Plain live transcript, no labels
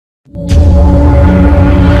This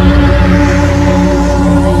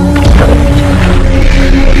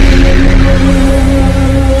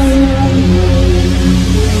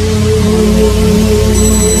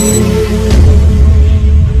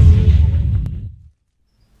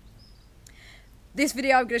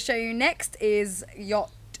video I'm going to show you next is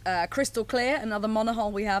Yacht Crystal Clear, another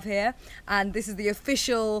monohull we have here, and this is the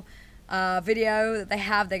official video that they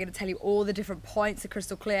have. They're going to tell you all the different points that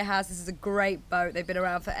Crystal Clear has. This is a great boat. They've been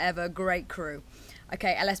around forever. Great crew.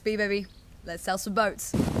 Okay, LSB baby, let's sell some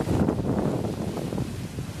boats.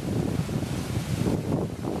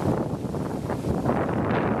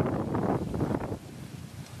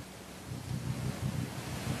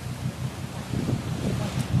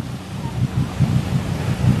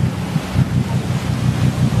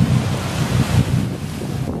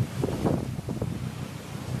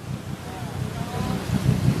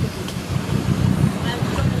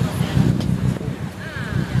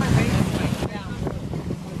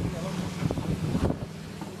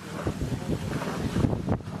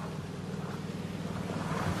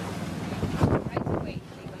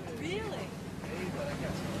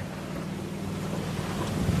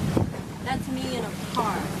 That's me in a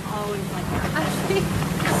car, always like that.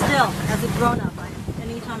 Still, as a grown-up,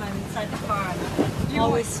 anytime I'm inside the car, I'm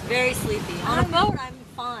always very sleepy. On a boat, I'm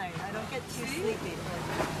fine. I don't get too sleepy.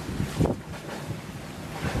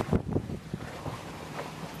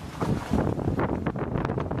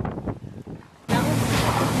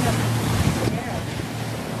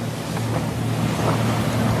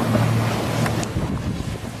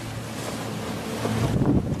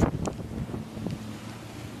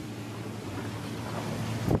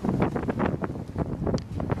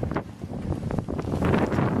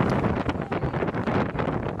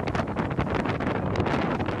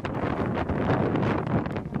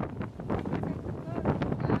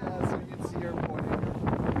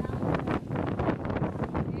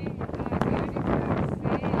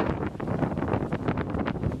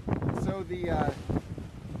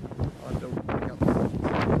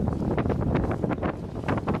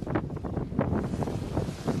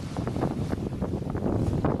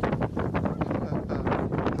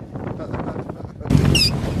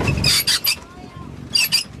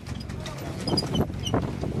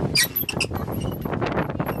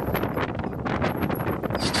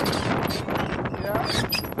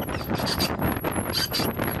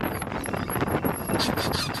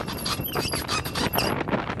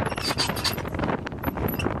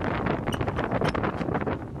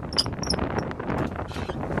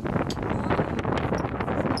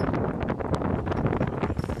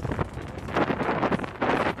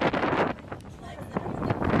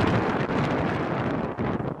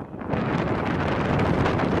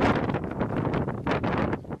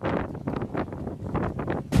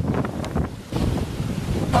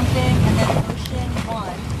 Something